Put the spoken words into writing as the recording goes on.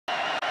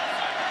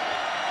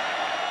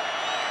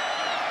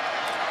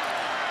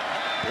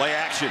Play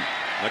action.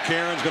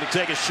 McCarron's going to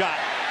take a shot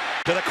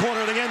to the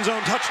corner of the end zone.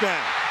 Touchdown.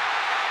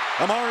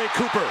 Amari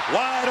Cooper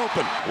wide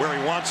open where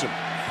he wants him.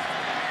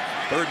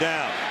 Third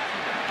down.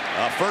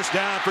 First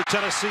down for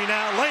Tennessee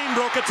now. Lane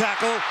broke a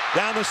tackle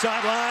down the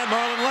sideline.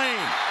 Marlon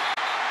Lane.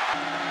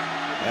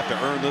 Have to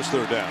earn this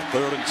third down.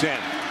 3rd and 10.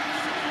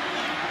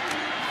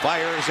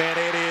 Fires, and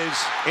it is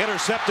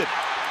intercepted.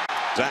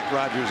 Zach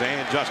Rogers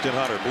and Justin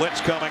Hunter.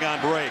 Blitz coming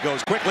on Bray.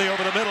 Goes quickly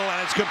over the middle,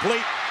 and it's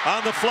complete on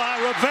the fly.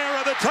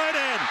 Rivera, the tight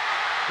end.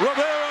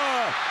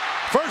 Rivera.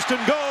 1st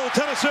and goal,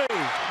 Tennessee.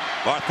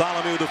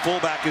 Bartholomew, the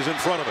fullback, is in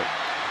front of him.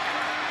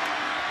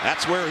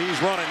 That's where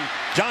he's running.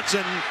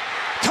 Johnson,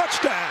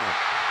 touchdown.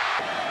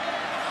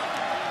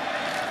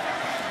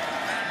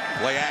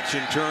 Play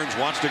action, turns,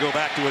 wants to go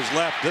back to his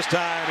left. This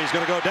time he's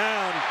going to go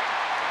down.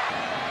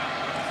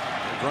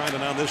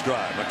 Grinding on this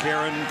drive.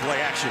 McCarron,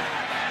 play action.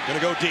 Going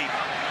to go deep.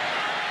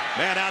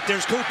 Man out,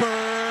 there's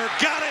Cooper.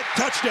 Got it.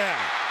 Touchdown.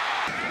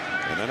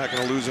 And they're not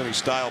going to lose any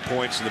style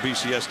points in the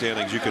BCS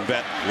standings, you can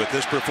bet, with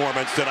this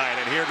performance tonight.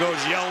 And here goes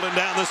Yeldon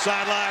down the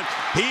sideline.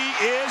 He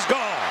is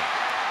gone.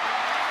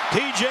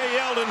 TJ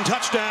Yeldon,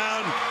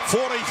 touchdown,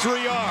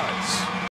 43 yards.